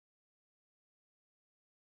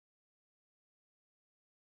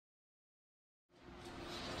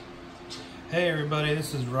Hey everybody,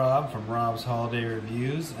 this is Rob from Rob's Holiday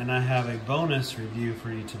Reviews, and I have a bonus review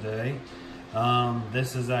for you today.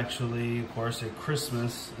 This is actually, of course, a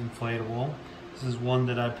Christmas inflatable. This is one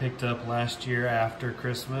that I picked up last year after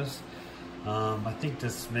Christmas. I think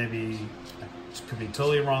this maybe, I could be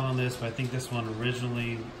totally wrong on this, but I think this one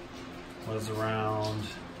originally was around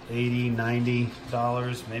 $80,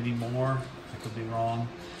 $90, maybe more. I could be wrong.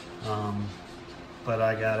 But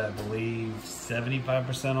I got, I believe,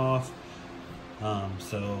 75% off.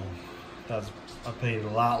 So I paid a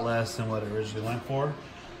lot less than what it originally went for.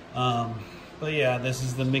 But yeah, this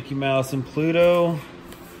is the Mickey Mouse and Pluto.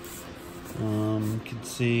 You can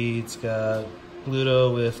see it's got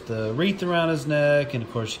Pluto with the wreath around his neck, and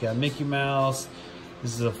of course you got Mickey Mouse.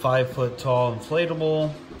 This is a 5-foot tall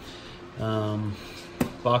inflatable.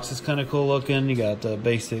 Box is kind of cool looking. You got the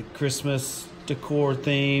basic Christmas decor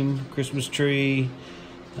theme, Christmas tree,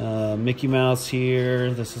 Mickey Mouse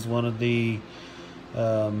here. This is one of the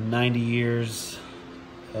 90 years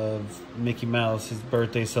of Mickey Mouse, his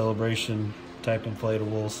birthday celebration type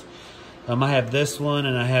inflatables. I have this one,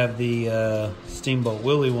 and I have the Steamboat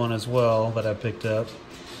Willie one as well that I picked up.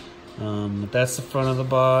 But that's the front of the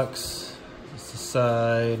box. It's the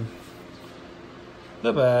side,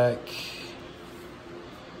 the back,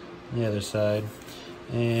 the other side.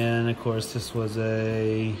 And of course this was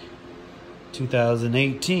a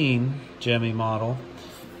 2018 Gemmy model.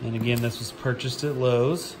 And again, this was purchased at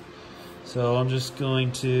Lowe's. So I'm just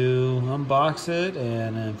going to unbox it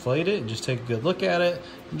and inflate it and just take a good look at it.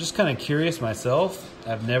 I'm just kind of curious myself.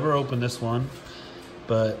 I've never opened this one,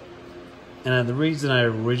 and the reason I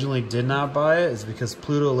originally did not buy it is because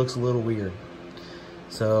Pluto looks a little weird.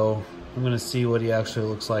 So I'm gonna see what he actually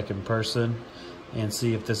looks like in person and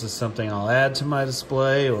see if this is something I'll add to my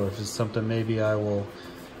display, or if it's something maybe I will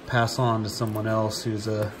pass on to someone else who's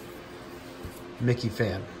a Mickey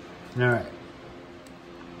fan. All right.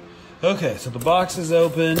 Okay, so the box is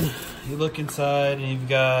open. You look inside and you've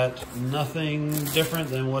got nothing different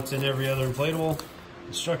than what's in every other inflatable.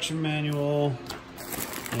 Instruction manual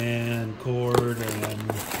and cord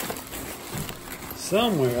and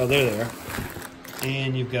somewhere, oh, they're there.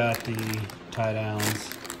 And you've got the tie downs,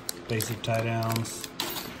 basic tie downs.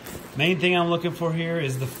 Main thing I'm looking for here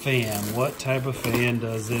is the fan. What type of fan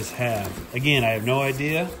does this have? Again, I have no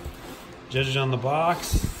idea. Judging on the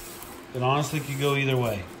box, it honestly could go either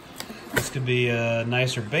way. This could be a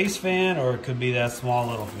nicer base fan, or it could be that small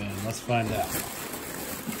little fan. Let's find out.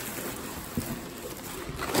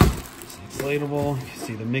 It's inflatable. You can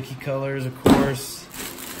see the Mickey colors, of course.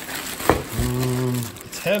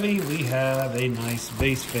 It's heavy. We have a nice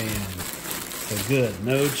base fan. So good.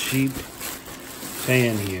 No cheap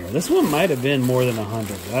fan here. This one might have been more than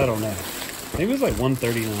 100. I don't know. Maybe it was like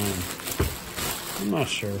 139. I'm not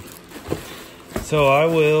sure. So I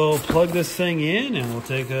will plug this thing in and we'll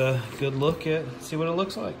take a good look at, see what it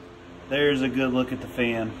looks like. There's a good look at the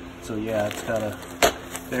fan. So yeah, it's got a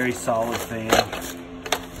very solid fan. It's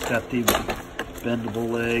got the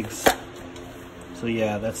bendable legs. So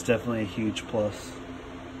yeah, that's definitely a huge plus.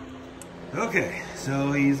 Okay,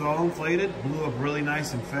 so he's all inflated, blew up really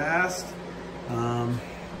nice and fast.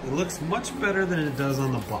 It looks much better than it does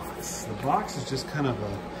on the box. The box is just kind of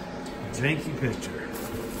a janky picture.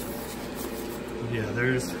 Yeah,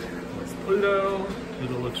 there's Pluto.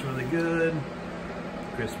 Pluto looks really good.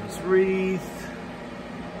 Christmas wreath.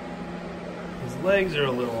 His legs are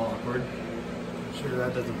a little awkward. I'm sure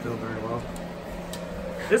that doesn't feel very well.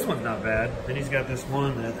 This one's not bad. Then he's got this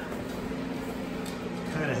one that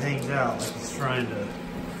kind of hangs out like he's trying to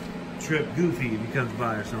trip Goofy if he comes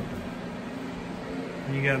by or something.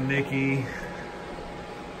 And you got Mickey.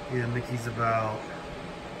 Yeah, Mickey's about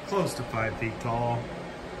close to 5 feet tall.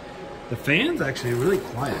 The fan's actually really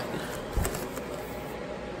quiet.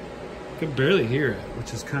 I could barely hear it,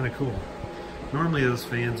 which is kind of cool. Normally those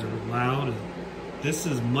fans are loud, and this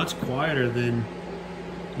is much quieter than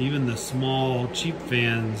even the small cheap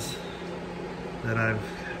fans that I've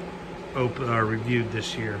reviewed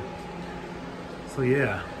this year. So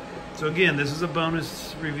yeah. So again, this is a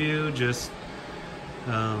bonus review. Just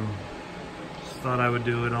thought I would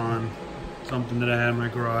do it on something that I had in my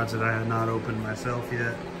garage that I had not opened myself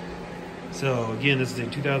yet. So again, this is a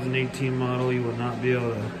 2018 model. You will not be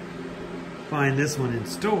able to find this one in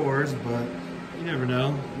stores, but you never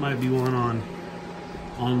know. It might be one on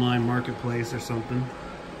online marketplace or something.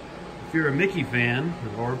 If you're a Mickey fan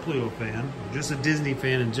or a Pluto fan, or just a Disney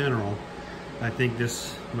fan in general, I think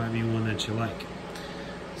this might be one that you like.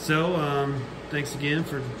 So thanks again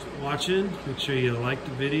for watching. Make sure you like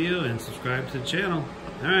the video and subscribe to the channel.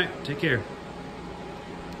 All right, take care.